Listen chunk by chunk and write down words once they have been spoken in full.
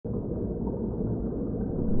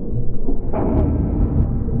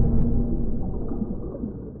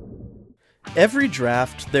Every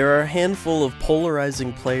draft, there are a handful of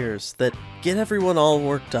polarizing players that get everyone all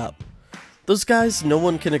worked up. Those guys no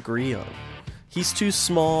one can agree on. He's too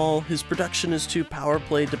small, his production is too power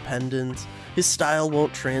play dependent, his style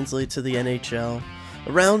won't translate to the NHL.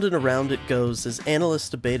 Around and around it goes as analysts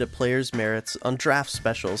debate a player's merits on draft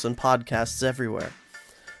specials and podcasts everywhere.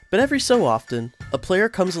 But every so often, a player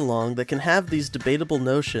comes along that can have these debatable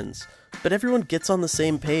notions, but everyone gets on the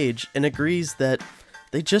same page and agrees that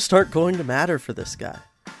they just aren't going to matter for this guy.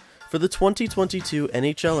 For the 2022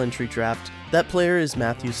 NHL entry draft, that player is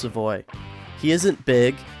Matthew Savoie. He isn't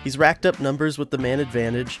big, he's racked up numbers with the man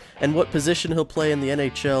advantage, and what position he'll play in the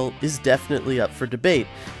NHL is definitely up for debate,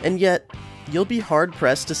 and yet, you'll be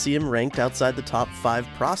hard-pressed to see him ranked outside the top 5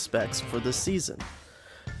 prospects for this season.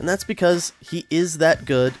 And that's because he is that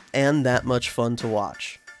good and that much fun to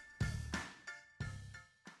watch.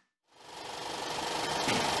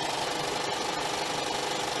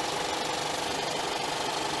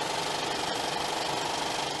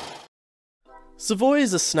 Savoie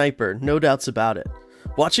is a sniper, no doubts about it.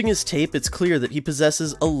 Watching his tape, it's clear that he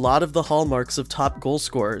possesses a lot of the hallmarks of top goal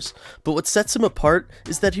scorers, but what sets him apart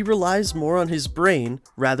is that he relies more on his brain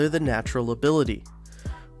rather than natural ability.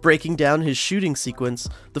 Breaking down his shooting sequence,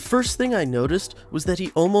 the first thing I noticed was that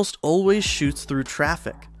he almost always shoots through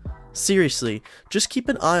traffic. Seriously, just keep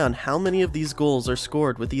an eye on how many of these goals are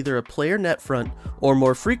scored with either a player net front, or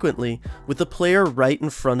more frequently, with a player right in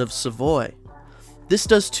front of Savoie. This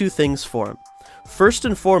does two things for him. First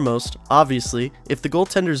and foremost, obviously, if the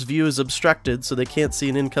goaltender's view is obstructed so they can't see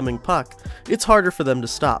an incoming puck, it's harder for them to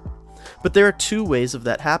stop. But there are two ways of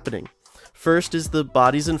that happening. First is the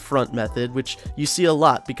bodies in front method, which you see a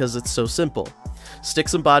lot because it's so simple. Stick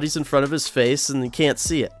some bodies in front of his face and he can't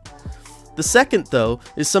see it. The second, though,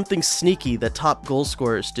 is something sneaky that top goal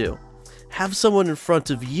scorers do. Have someone in front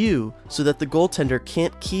of you so that the goaltender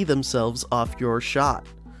can't key themselves off your shot.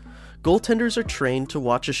 Goaltenders are trained to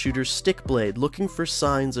watch a shooter's stick blade, looking for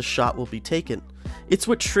signs a shot will be taken. It's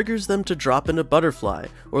what triggers them to drop in a butterfly,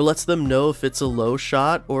 or lets them know if it's a low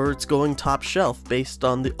shot or it's going top shelf based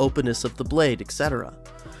on the openness of the blade, etc.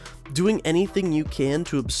 Doing anything you can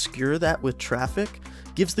to obscure that with traffic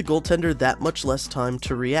gives the goaltender that much less time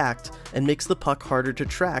to react and makes the puck harder to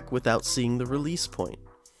track without seeing the release point.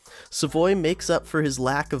 Savoie makes up for his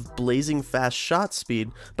lack of blazing fast shot speed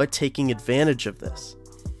by taking advantage of this.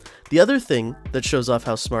 The other thing that shows off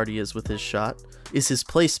how smart he is with his shot is his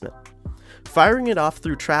placement. Firing it off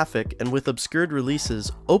through traffic and with obscured releases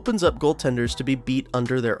opens up goaltenders to be beat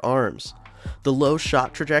under their arms. The low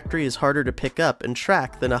shot trajectory is harder to pick up and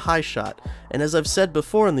track than a high shot, and as I've said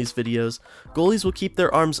before in these videos, goalies will keep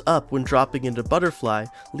their arms up when dropping into butterfly,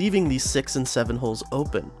 leaving these 6 and 7 holes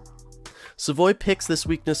open. Savoie picks this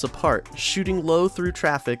weakness apart, shooting low through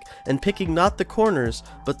traffic and picking not the corners,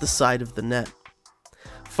 but the side of the net.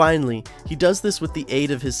 Finally, he does this with the aid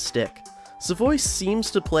of his stick. Savoie seems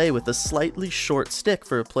to play with a slightly short stick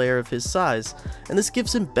for a player of his size, and this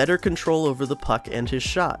gives him better control over the puck and his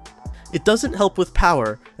shot. It doesn't help with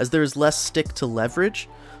power, as there is less stick to leverage,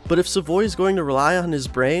 but if Savoie is going to rely on his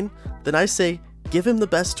brain, then I say give him the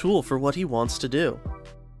best tool for what he wants to do.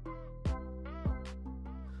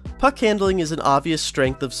 Puck handling is an obvious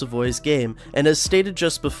strength of Savoie's game, and as stated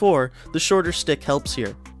just before, the shorter stick helps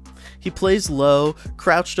here. He plays low,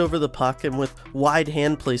 crouched over the puck, and with wide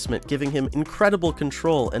hand placement, giving him incredible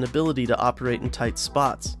control and ability to operate in tight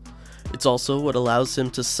spots. It's also what allows him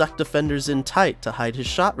to suck defenders in tight to hide his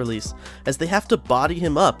shot release, as they have to body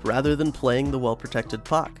him up rather than playing the well-protected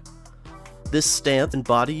puck. This stance and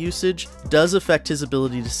body usage does affect his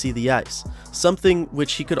ability to see the ice, something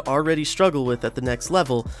which he could already struggle with at the next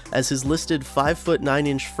level, as his listed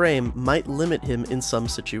 5'9" frame might limit him in some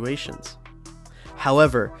situations.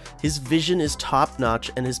 However, his vision is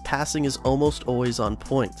top-notch and his passing is almost always on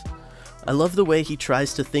point. I love the way he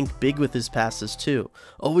tries to think big with his passes too,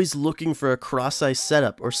 always looking for a cross-ice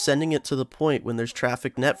setup or sending it to the point when there's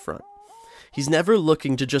traffic net front. He's never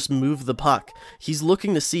looking to just move the puck, he's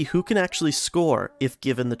looking to see who can actually score if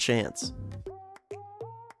given the chance.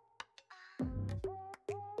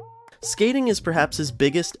 Skating is perhaps his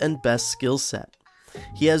biggest and best skill set.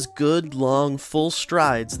 He has good, long, full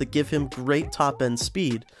strides that give him great top-end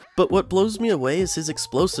speed, but what blows me away is his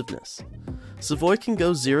explosiveness. Savoie can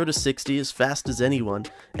go 0 to 60 as fast as anyone,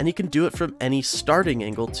 and he can do it from any starting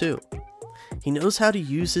angle too. He knows how to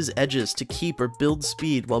use his edges to keep or build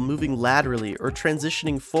speed while moving laterally or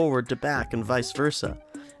transitioning forward to back and vice versa,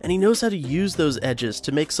 and he knows how to use those edges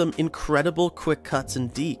to make some incredible quick cuts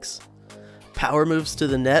and dekes. Power moves to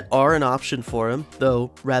the net are an option for him,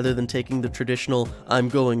 though rather than taking the traditional "I'm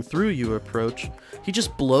going through you" approach, he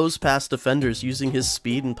just blows past defenders using his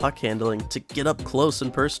speed and puck handling to get up close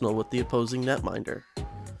and personal with the opposing netminder.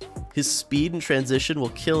 His speed and transition will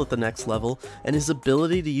kill at the next level, and his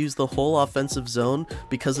ability to use the whole offensive zone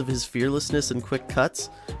because of his fearlessness and quick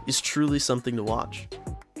cuts is truly something to watch.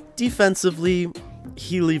 Defensively,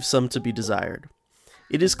 he leaves some to be desired.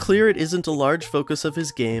 It is clear it isn't a large focus of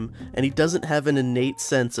his game, and he doesn't have an innate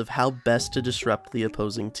sense of how best to disrupt the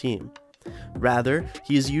opposing team. Rather,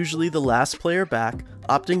 he is usually the last player back,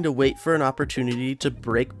 opting to wait for an opportunity to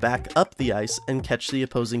break back up the ice and catch the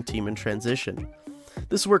opposing team in transition.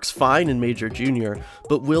 This works fine in Major Junior,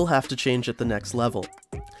 but will have to change at the next level.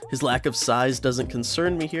 His lack of size doesn't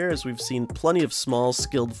concern me here, as we've seen plenty of small,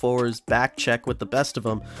 skilled forwards back check with the best of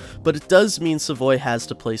them, but it does mean Savoie has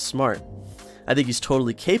to play smart. I think he's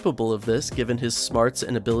totally capable of this, given his smarts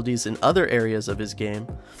and abilities in other areas of his game,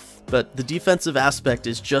 but the defensive aspect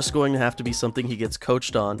is just going to have to be something he gets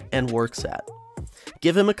coached on and works at.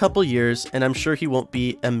 Give him a couple years, and I'm sure he won't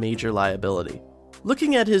be a major liability.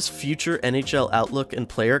 Looking at his future NHL outlook and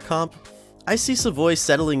player comp, I see Savoie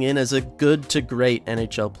settling in as a good to great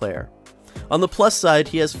NHL player. On the plus side,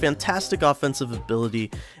 he has fantastic offensive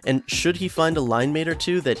ability, and should he find a line mate or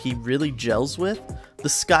two that he really gels with, the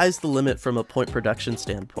sky's the limit from a point production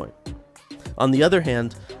standpoint. On the other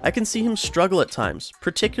hand, I can see him struggle at times,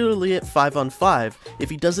 particularly at 5-on-5, if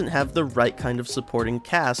he doesn't have the right kind of supporting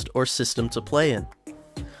cast or system to play in.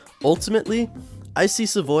 Ultimately, I see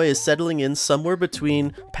Savoie as settling in somewhere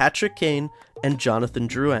between Patrick Kane and Jonathan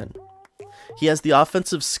Drouin. He has the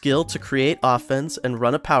offensive skill to create offense and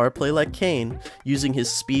run a power play like Kane, using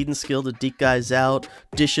his speed and skill to deke guys out,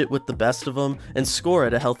 dish it with the best of them, and score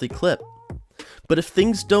at a healthy clip. But if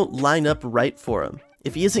things don't line up right for him,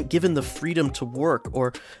 if he isn't given the freedom to work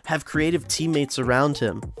or have creative teammates around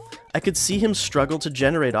him, I could see him struggle to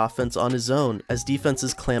generate offense on his own as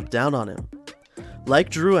defenses clamp down on him. Like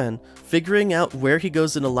Drouin, figuring out where he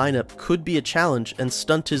goes in a lineup could be a challenge and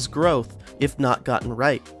stunt his growth if not gotten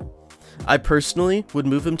right. I personally would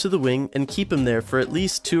move him to the wing and keep him there for at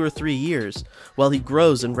least 2 or 3 years while he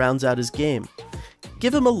grows and rounds out his game.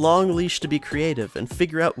 Give him a long leash to be creative and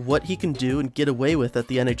figure out what he can do and get away with at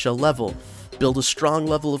the NHL level. Build a strong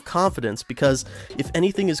level of confidence, because if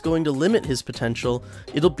anything is going to limit his potential,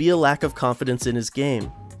 it'll be a lack of confidence in his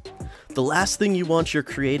game. The last thing you want your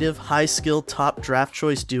creative, high-skill, top draft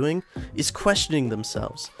choice doing is questioning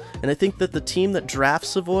themselves, and I think that the team that drafts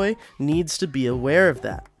Savoie needs to be aware of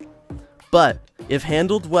that. But, if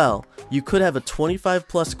handled well, you could have a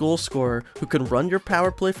 25-plus goal scorer who can run your power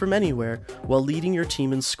play from anywhere while leading your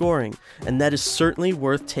team in scoring, and that is certainly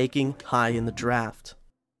worth taking high in the draft.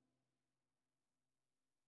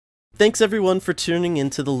 Thanks everyone for tuning in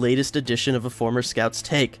to the latest edition of A Former Scout's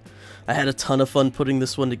Take. I had a ton of fun putting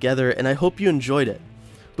this one together, and I hope you enjoyed it.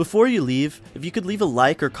 Before you leave, if you could leave a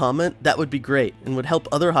like or comment, that would be great, and would help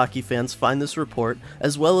other hockey fans find this report,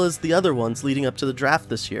 as well as the other ones leading up to the draft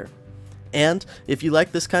this year. And, if you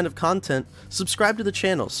like this kind of content, subscribe to the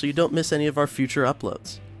channel so you don't miss any of our future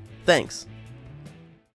uploads. Thanks!